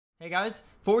Hey guys,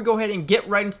 before we go ahead and get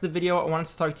right into the video, I wanted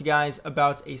to talk to you guys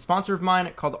about a sponsor of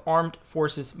mine called Armed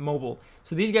Forces Mobile.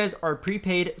 So these guys are a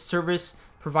prepaid service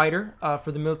provider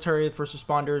for the military, first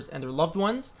responders, and their loved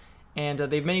ones. And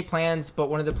they have many plans,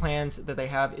 but one of the plans that they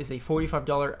have is a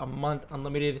 $45 a month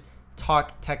unlimited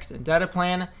talk, text, and data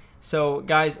plan. So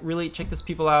guys, really check these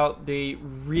people out. They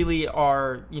really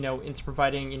are, into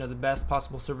providing, the best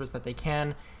possible service that they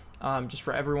can, just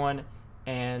for everyone.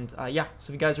 And yeah,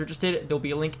 so if you guys are interested, there'll be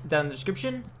a link down in the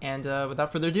description. And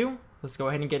without further ado, let's go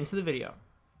ahead and get into the video.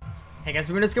 Hey guys,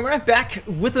 we're just coming right back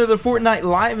with another Fortnite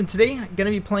live, and today I'm gonna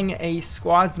be playing a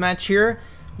squads match here.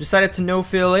 Decided to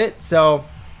no-fill it, so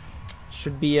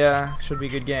should be a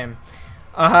good game,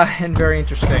 and very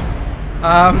interesting.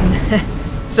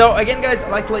 So again, guys,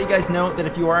 I'd like to let you guys know that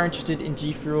if you are interested in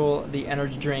G Fuel, the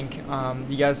energy drink,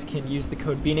 you guys can use the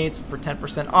code BNATES for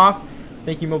 10% off.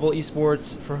 Thank you, Mobile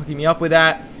Esports, for hooking me up with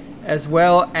that. As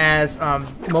well as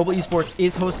Mobile Esports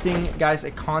is hosting, guys, a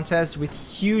contest with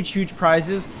huge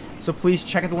prizes. So please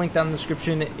check out the link down in the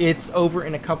description. It's over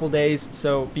in a couple days,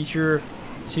 so be sure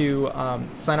to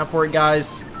sign up for it,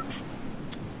 guys.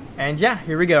 And yeah,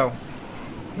 here we go.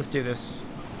 Let's do this.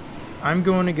 I'm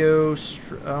going to go...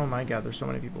 Oh my god, there's so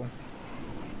many people.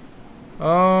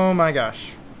 Oh my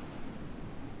gosh.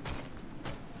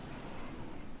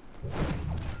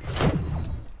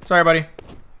 Sorry, buddy.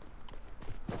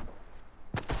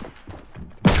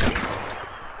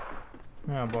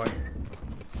 Oh boy.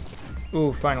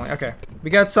 Ooh, finally. Okay, we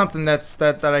got something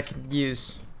that I can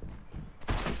use.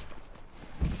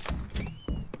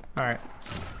 All right,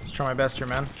 let's try my best here,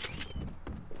 man.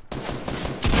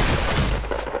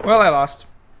 Well, I lost.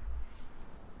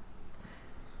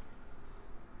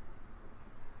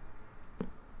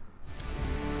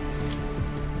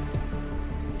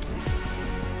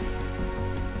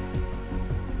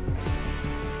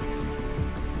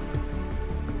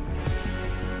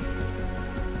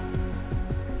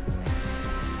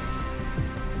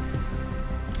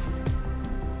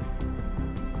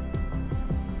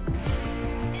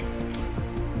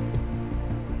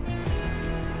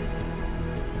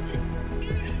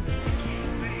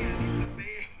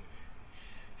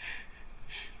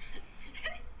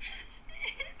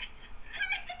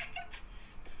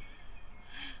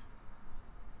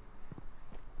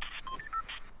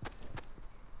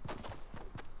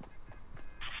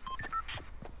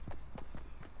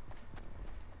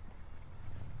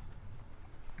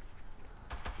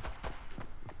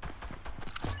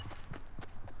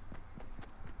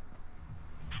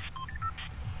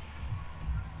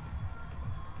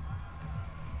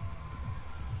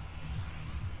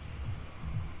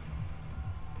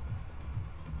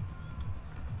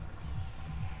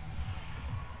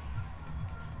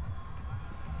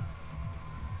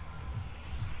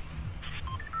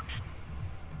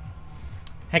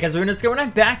 Hey guys, we're just going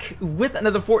right back with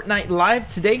another Fortnite live.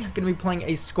 Today, I'm going to be playing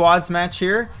a squads match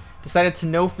here. Decided to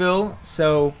no-fill,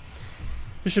 so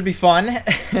this should be fun.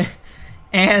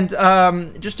 And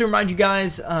just to remind you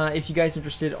guys, if you guys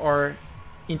are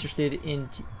interested in...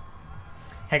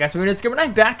 Hey guys, we're just going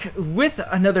right back with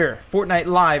another Fortnite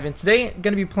live. And today, I'm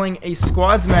going to be playing a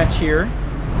squads match here.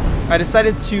 I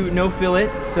decided to no-fill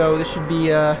it, so this should be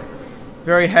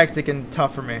very hectic and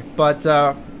tough for me. But...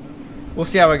 we'll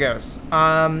see how it goes.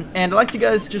 And I'd like to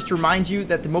guys just remind you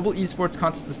that the Mobile Esports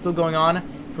contest is still going on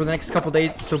for the next couple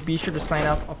days, so be sure to sign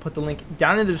up. I'll put the link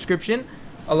down in the description.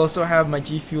 I'll also have my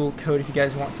G Fuel code if you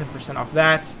guys want 10% off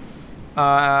that.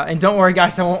 And don't worry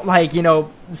guys, I won't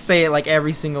say it like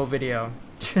every single video.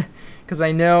 Because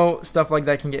I know stuff like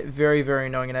that can get very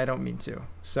annoying and I don't mean to.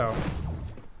 So,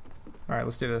 alright,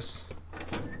 let's do this.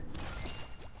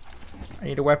 I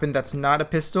need a weapon that's not a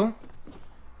pistol.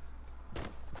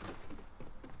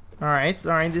 Alright,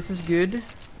 this is good.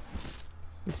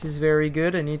 This is very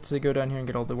good. I need to go down here and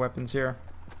get all the weapons here.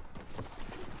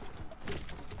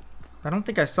 I don't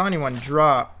think I saw anyone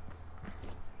drop.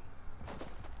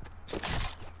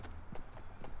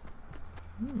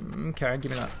 Okay,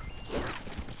 give me that.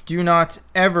 Do not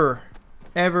ever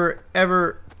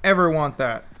want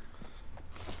that.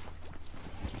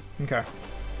 Okay.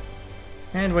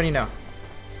 And what do you know?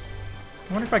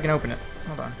 I wonder if I can open it.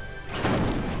 Hold on.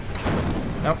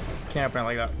 Nope, can't open it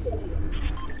like that.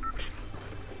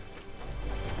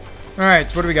 Alright,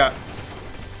 so what do we got?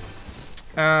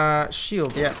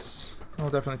 Shield, yes. I'll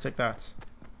definitely take that.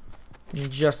 In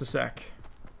just a sec.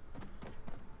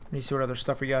 Let me see what other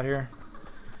stuff we got here.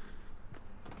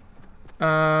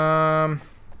 Alright,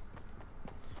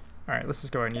 let's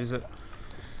just go ahead and use it.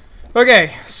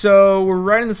 Okay, so we're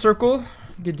right in the circle.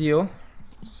 Good deal.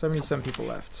 77 people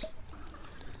left.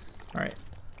 Alright.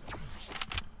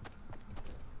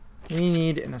 We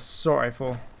need an assault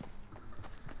rifle.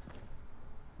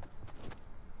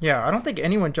 Yeah, I don't think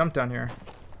anyone jumped down here.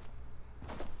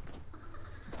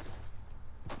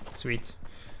 Sweet.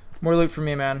 More loot for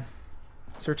me, man.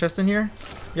 Is there a chest in here?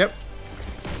 Yep.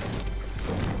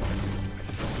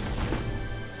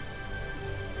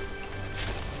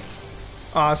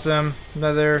 Awesome.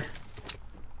 Another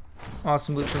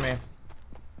awesome loot for me.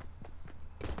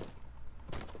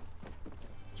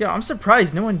 Yeah, I'm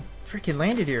surprised no one freaking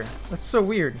landed here. That's so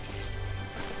weird.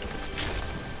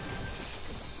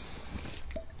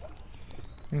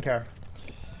 Okay.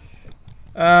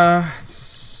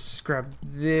 Let's grab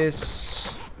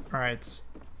this. Alright. Is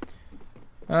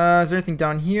there anything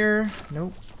down here?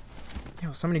 Nope.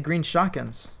 Yo, so many green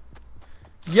shotguns.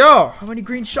 Yo, how many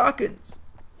green shotguns?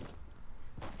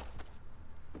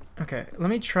 Okay, let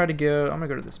me try to go. I'm gonna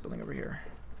go to this building over here.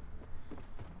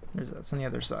 There's that. It's on the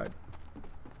other side.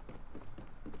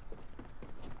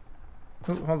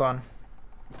 Oh, hold on.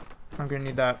 I'm gonna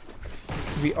need that.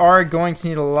 We are going to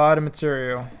need a lot of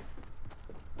material.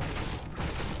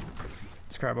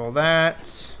 Let's grab all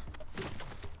that.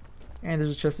 And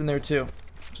there's a chest in there too.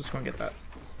 Just gonna get that.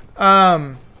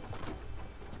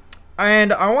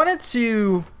 And I wanted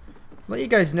to let you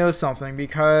guys know something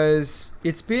because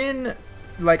it's been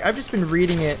like I've just been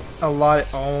reading it a lot.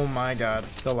 Oh my god,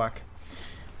 the luck.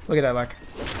 Look at that luck.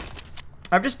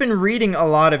 I've just been reading a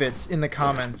lot of it in the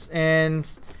comments, and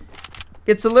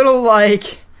it's a little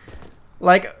like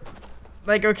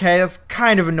okay, that's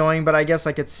kind of annoying, but I guess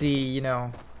I could see, you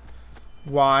know,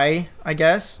 why, I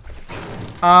guess.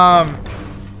 But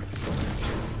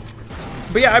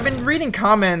yeah, I've been reading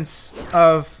comments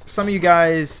of some of you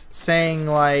guys saying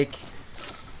like,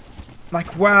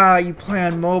 wow, you play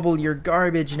on mobile, you're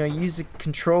garbage, you know, you use a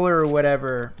controller or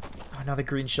whatever. Oh, another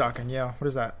green shotgun, yeah, what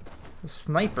is that? A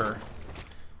sniper.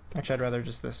 Actually, I'd rather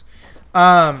just this.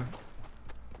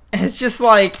 It's just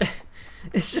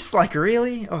like,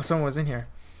 really? Oh, someone was in here.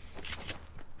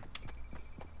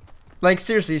 Like,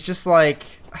 seriously, it's just like,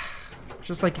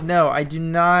 no, I do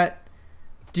not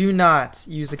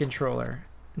use a controller.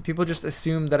 And people just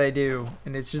assume that I do.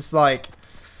 And it's just like,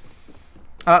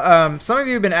 some of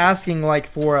you have been asking, like,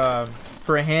 for a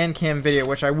hand cam video,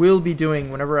 which I will be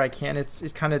doing whenever I can.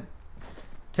 It kind of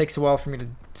takes a while for me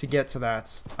to get to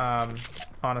that,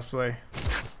 honestly.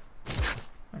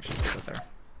 Actually, let's put it there.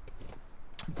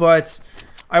 But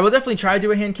I will definitely try to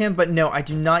do a hand cam, but no, I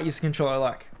do not use a controller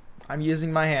lock. I'm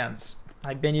using my hands.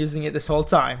 I've been using it this whole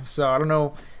time, so I don't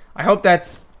know. I hope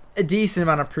that's a decent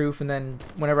amount of proof, and then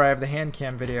whenever I have the hand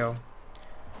cam video,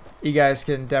 you guys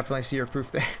can definitely see your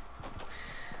proof there.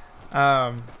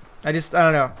 I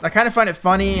don't know. I kind of find it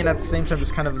funny, and at the same time,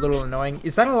 just kind of a little annoying.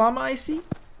 Is that a llama I see?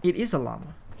 It is a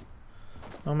llama.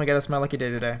 Oh my god, it's my lucky day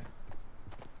today.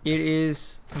 It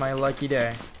is my lucky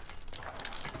day.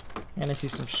 And I see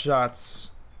some shots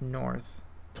north.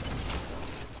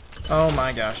 Oh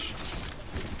my gosh.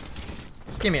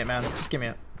 Just give me it, man. Just give me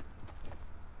it.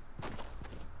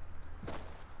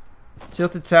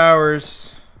 Tilted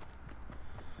towers.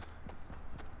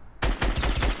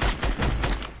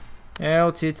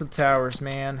 Oh, tilted towers,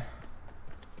 man.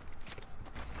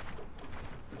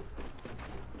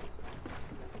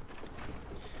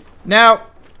 Now,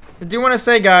 I do want to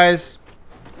say, guys,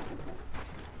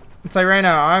 I'll tell you right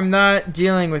now, I'm not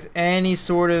dealing with any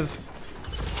sort of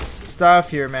stuff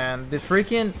here, man. The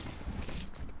freaking...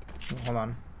 Hold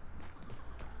on.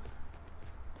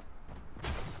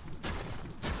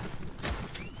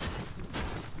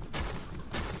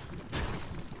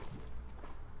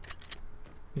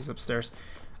 He's upstairs.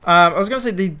 I was gonna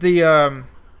say the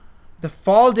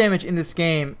fall damage in this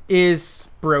game is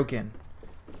broken.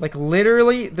 Like,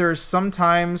 literally, there's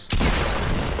sometimes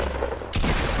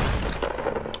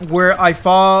where I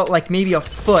fall, like, maybe a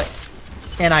foot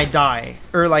and I die.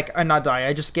 Or, like, not die,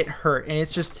 I just get hurt. And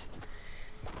it's just...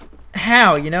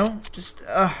 How, you know? Just,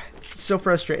 it's so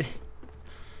frustrating.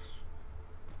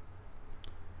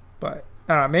 But,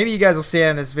 I don't know, maybe you guys will see it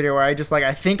in this video where I just, like,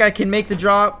 I think I can make the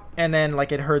drop, and then,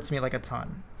 like, it hurts me, like, a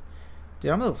ton.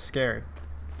 Dude, I'm a little scared.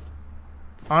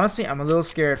 Honestly, I'm a little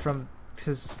scared from...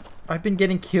 Because... I've been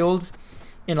getting killed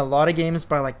in a lot of games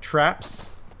by like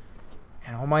traps,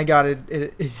 and oh my god,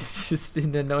 it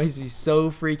annoys me so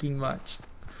freaking much.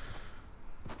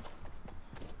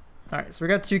 All right, so we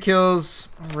got 2 kills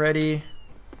already.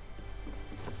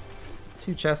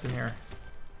 2 chests in here.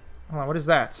 Hold on, what is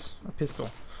that? A pistol.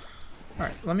 All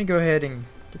right, let me go ahead and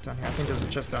get down here. I think there's a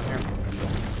chest down here.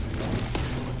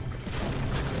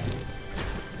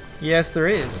 Yes, there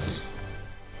is.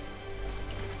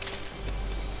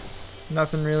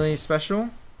 Nothing really special,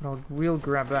 but we'll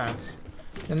grab that.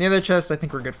 And the other chest, I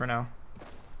think we're good for now.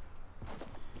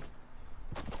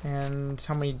 And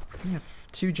how many? We have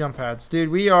 2 jump pads. Dude,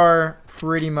 we are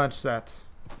pretty much set.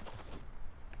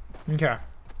 Okay.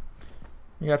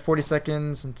 We got 40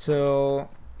 seconds until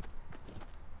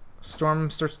storm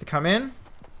starts to come in.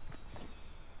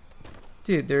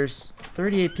 Dude, there's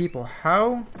 38 people.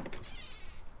 How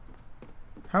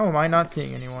am I not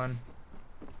seeing anyone?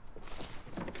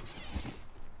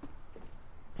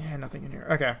 Yeah, nothing in here.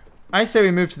 Okay. I say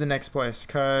we move to the next place,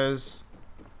 because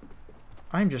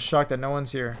I'm just shocked that no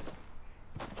one's here.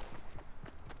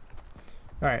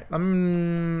 Alright,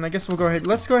 I guess we'll go ahead.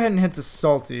 Let's go ahead and head to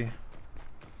Salty.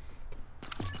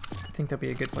 I think that'd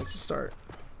be a good place to start.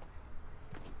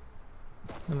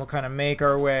 Then we'll kind of make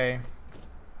our way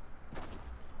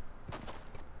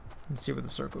and see where the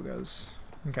circle goes.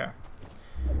 Okay.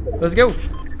 Let's go.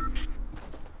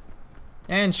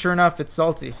 And sure enough, it's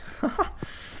Salty.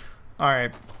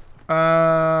 Alright.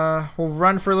 We'll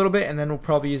run for a little bit and then we'll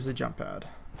probably use the jump pad.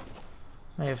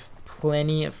 I have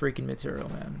plenty of freaking material,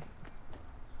 man.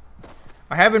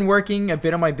 I have been working a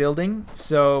bit on my building,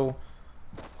 so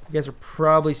you guys will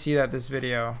probably see that this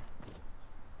video.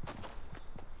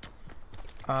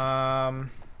 As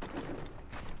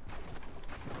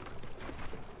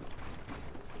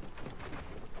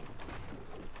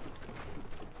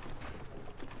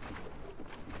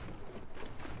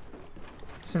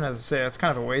soon as I say, it's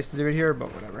kind of a waste to do it here,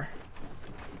 but whatever.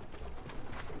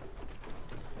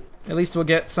 At least we'll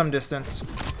get some distance.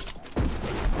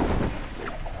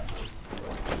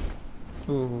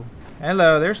 Ooh.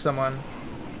 Hello, there's someone.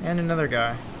 And another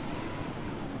guy.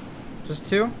 Just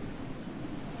 2? I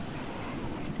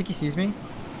think he sees me.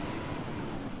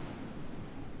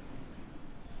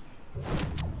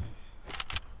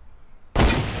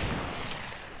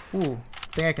 Ooh.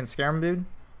 Think I can scare him, dude?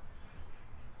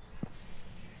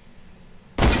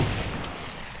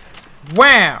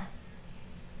 Wow!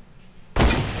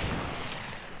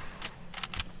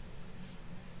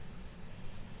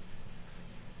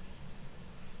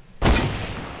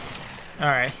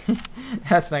 Alright.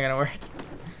 That's not gonna work.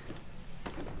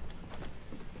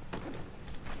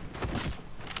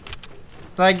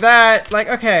 Like that, like,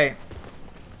 okay.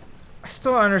 I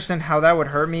still don't understand how that would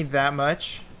hurt me that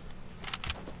much.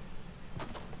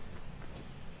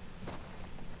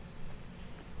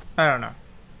 I don't know.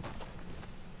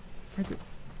 Where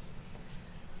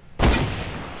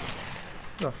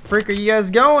the frick are you guys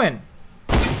going?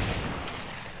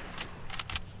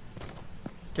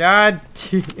 God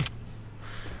damn.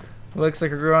 Looks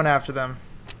like we're going after them.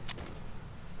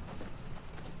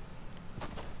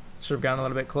 Should have gotten a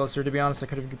little bit closer, to be honest. I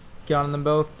could have gotten them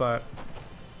both, but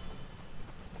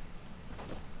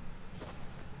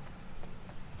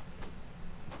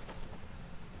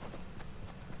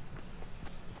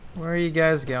where are you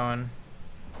guys going?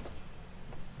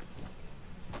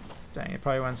 Dang, it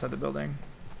probably went inside the building.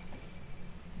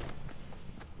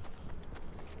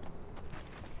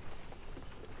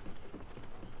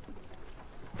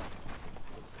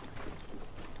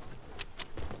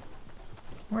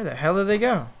 Where the hell did they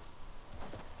go?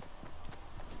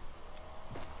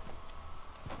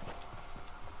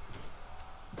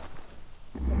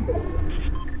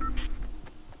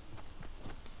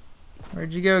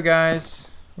 Where'd you go,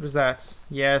 guys? What is that?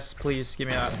 Yes, please, give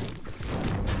me that.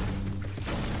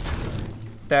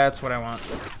 That's what I want.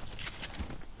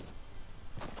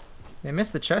 They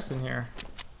missed the chest in here.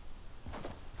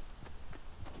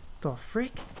 The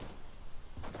freak?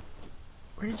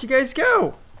 Where did you guys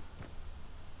go?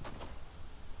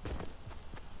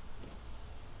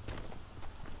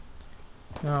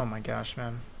 Oh my gosh,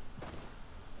 man.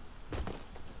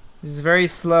 This is very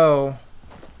slow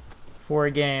for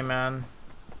a game, man.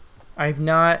 I've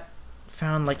not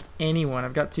found like anyone.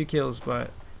 I've got 2 kills, but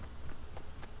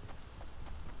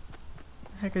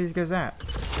where the heck are these guys at?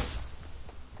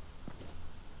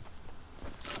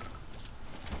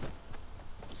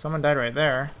 Someone died right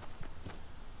there.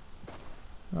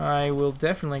 I will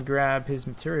definitely grab his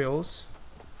materials.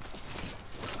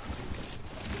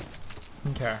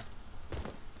 Okay.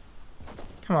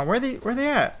 Come on, where are they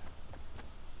at?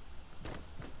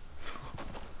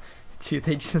 Dude,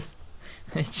 they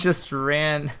just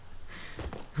ran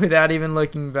without even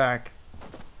looking back.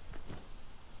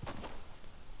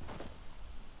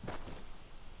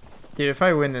 Dude, if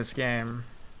I win this game,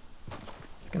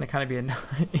 it's gonna kind of be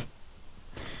annoying.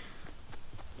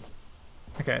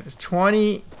 Okay, there's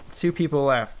 22 people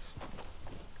left.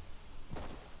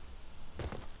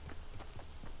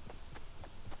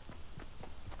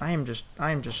 I am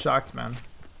just shocked, man.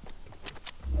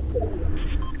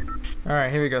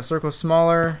 Alright, here we go. Circle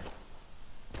smaller.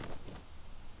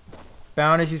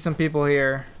 Bound to see some people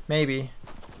here. Maybe.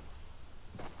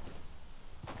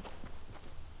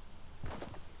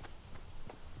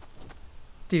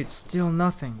 Dude, still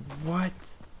nothing. What?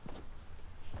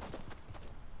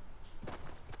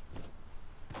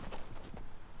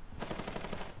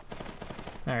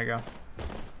 There you go.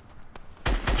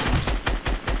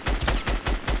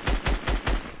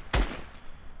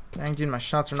 Dang, dude, my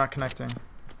shots are not connecting.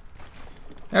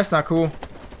 That's not cool.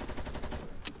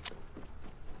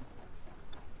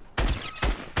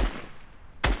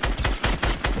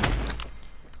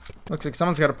 Looks like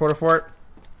someone's got a porta fort.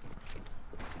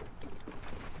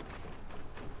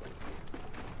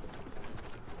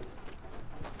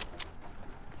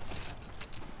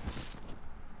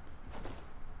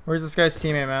 Where's this guy's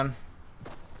teammate, man?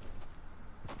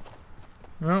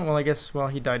 Oh, well, I guess, well,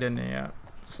 he died, didn't he? Yeah,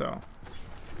 so.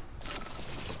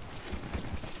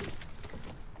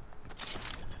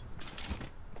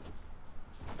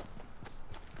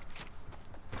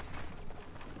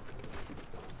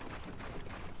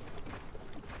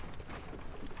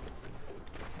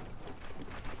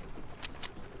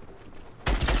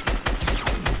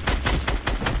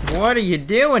 What are you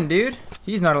doing, dude?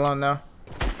 He's not alone, though.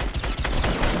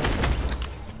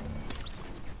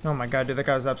 Oh my god, dude, that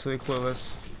guy was absolutely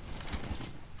clueless.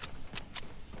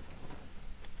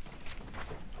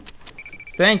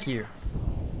 Thank you.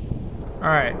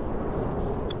 Alright.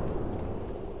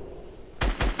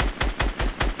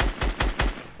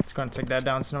 Just gonna take that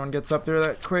down so no one gets up there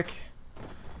that quick.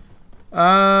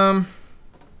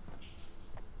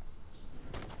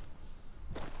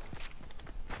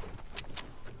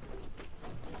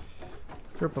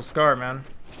 Purple scar, man.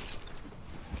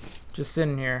 Just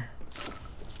sitting here.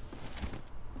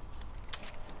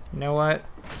 You know what?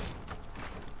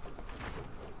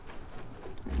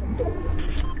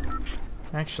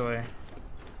 Actually.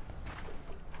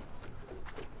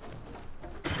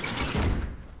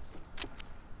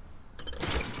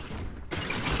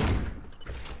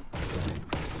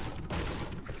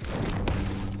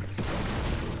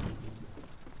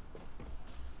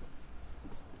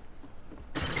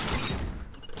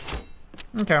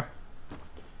 Okay.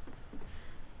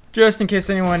 Just in case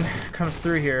anyone comes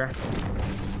through here.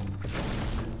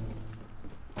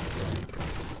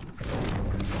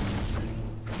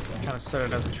 Kind of set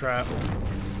it as a trap.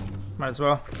 Might as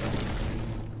well.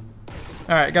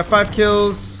 Alright, got 5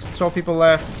 kills, 12 people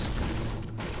left.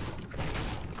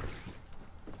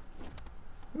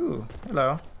 Ooh,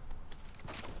 hello.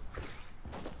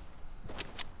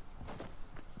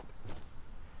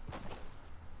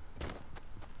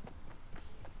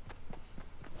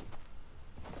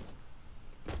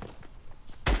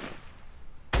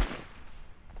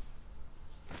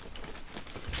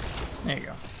 There you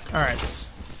go. Alright.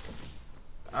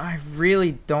 I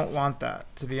really don't want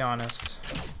that, to be honest.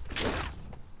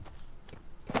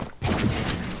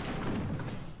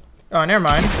 Oh, never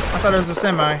mind. I thought it was a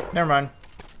semi. Never mind.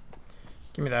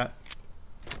 Give me that.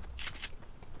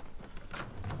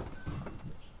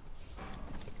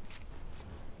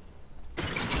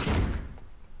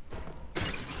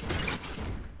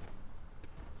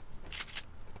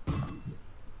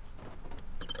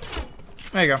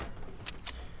 There you go.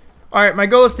 Alright, my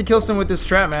goal is to kill someone with this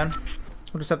trap, man.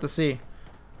 We'll just have to see.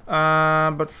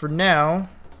 But for now,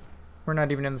 we're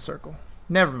not even in the circle.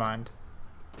 Never mind.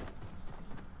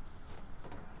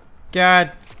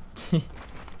 God.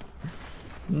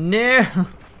 No.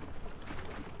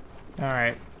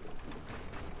 Alright.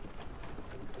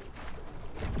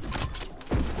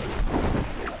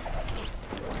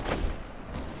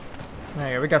 There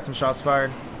you go. We got some shots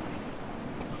fired.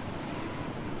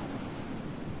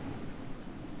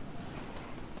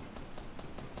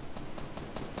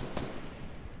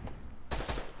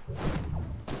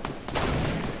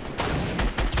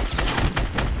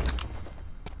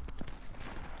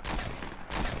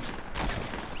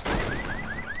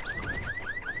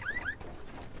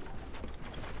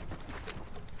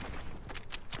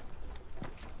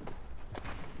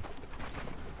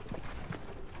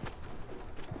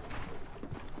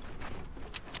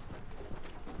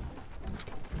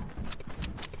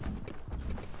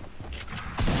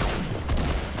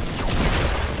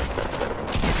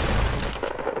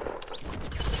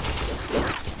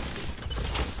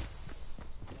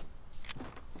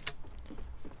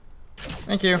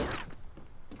 Thank you.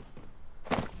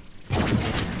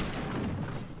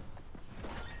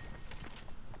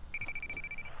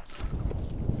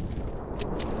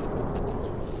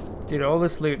 Dude, all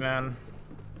this loot, man.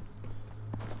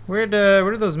 Where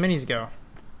did those minis go?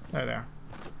 Oh, there.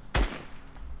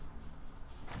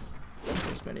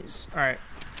 Those minis. All right.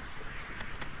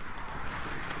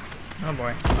 Oh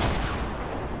boy.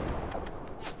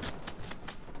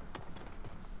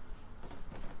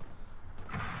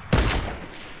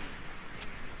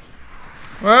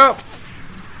 Well,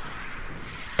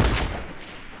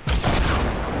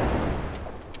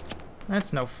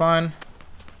 That's no fun.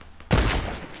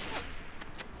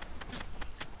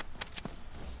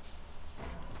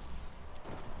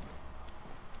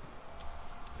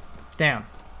 Damn.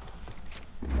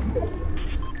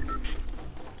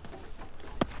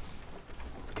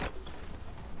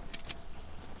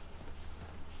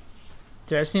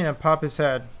 Dude, I just need to pop his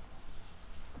head.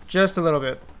 Just a little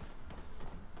bit.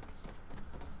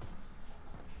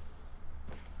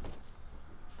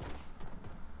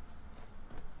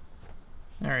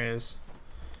 There he is.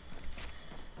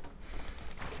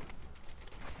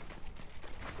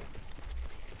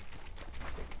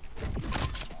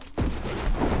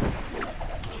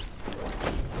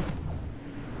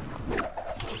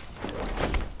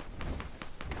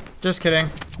 Just kidding.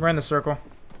 We're in the circle.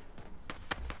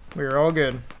 We are all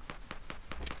good.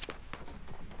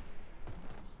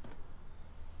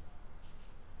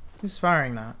 Who's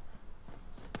firing that?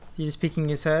 He just peeking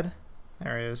his head?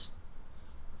 There he is.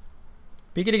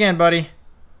 Peek it again, buddy.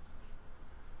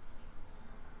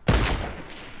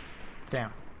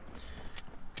 Damn.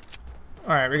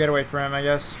 Alright, we gotta wait for him, I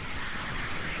guess.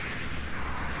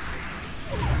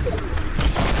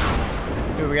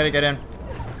 Dude, we gotta get in.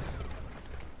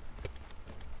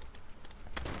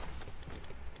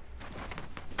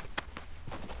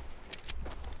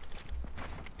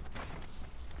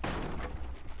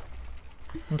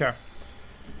 Okay.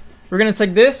 We're gonna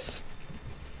take this,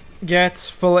 get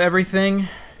full of everything,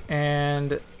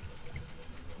 and...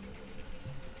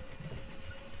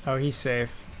 Oh, he's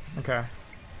safe. Okay. I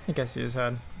think I see his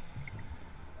head.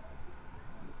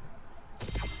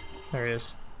 There he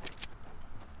is.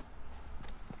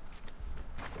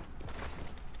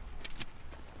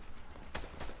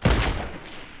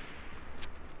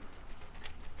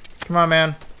 Come on,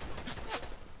 man.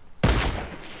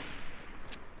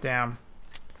 Damn.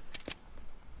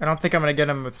 I don't think I'm gonna get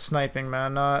him with sniping,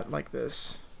 man. Not like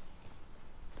this.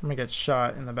 I'm gonna get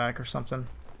shot in the back or something.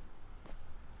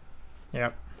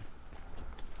 Yep.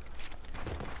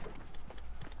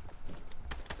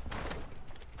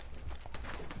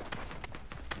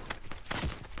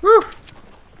 Woo!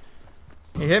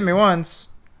 He hit me once.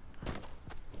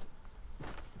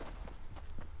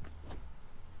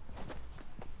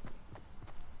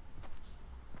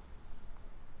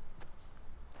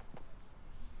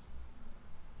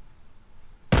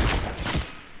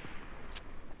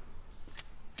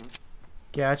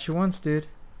 Got you once, dude.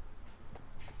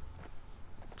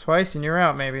 Twice and you're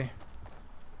out, maybe.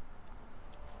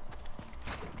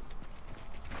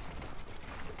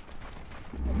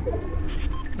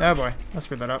 Oh boy, I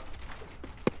screwed that up.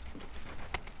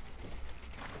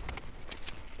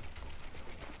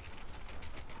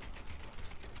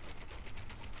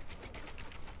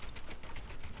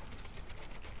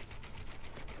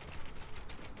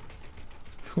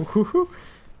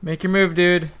 Make your move,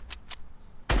 dude.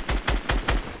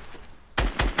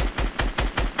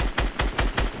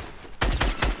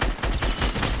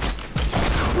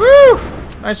 Woo!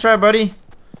 Nice try, buddy.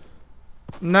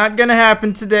 Not gonna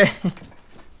happen today.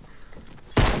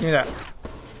 Give me that.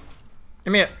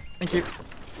 Give me it. Thank you.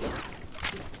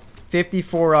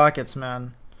 54 rockets,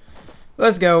 man.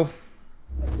 Let's go.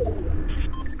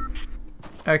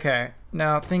 Okay.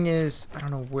 Now, thing is, I don't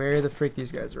know where the frick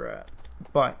these guys are at,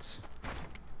 but...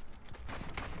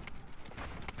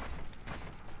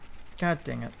 God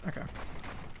dang it. Okay.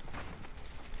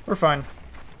 We're fine.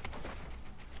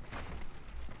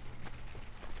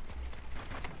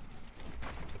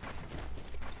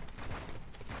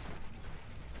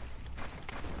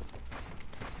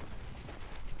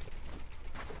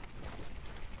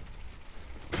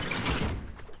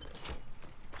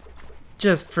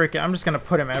 Just freaking, I'm just gonna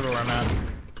put him everywhere, man.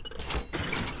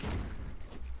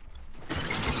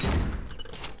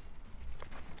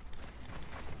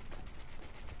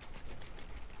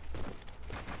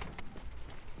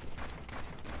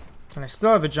 And I still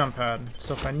have a jump pad,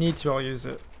 so if I need to, I'll use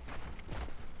it.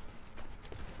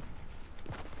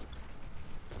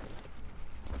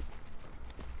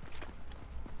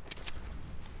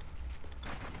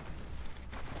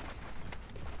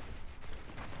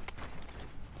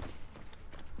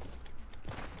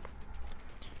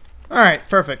 Alright,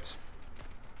 perfect.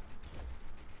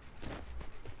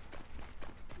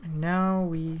 And now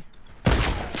we...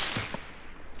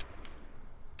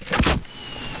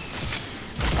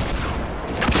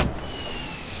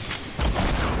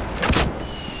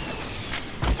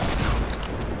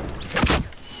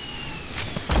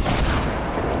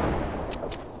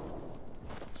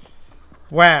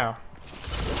 Wow.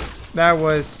 That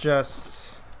was just...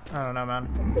 I don't know,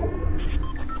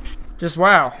 man. Just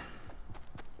wow.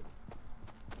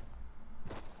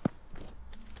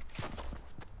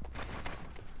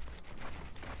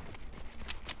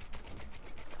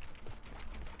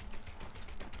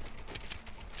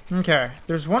 Okay,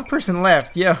 there's one person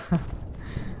left. Yo,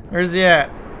 where's he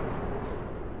at?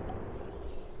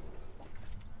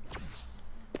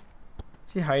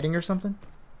 Is he hiding or something?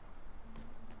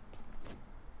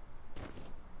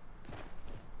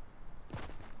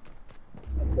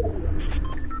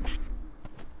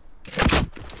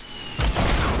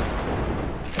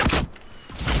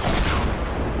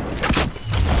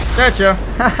 Gotcha.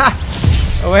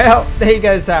 Well, there you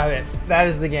guys have it. That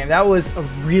is the game. That was a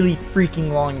really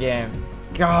freaking long game.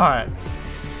 God.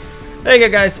 There you go,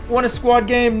 guys. Won a squad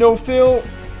game, no fill.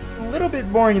 A little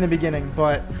bit boring in the beginning,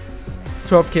 but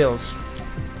 12 kills.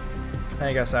 There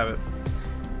you guys have it.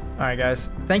 Alright, guys.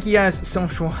 Thank you guys so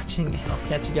much for watching. I'll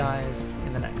catch you guys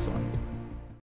in the next one.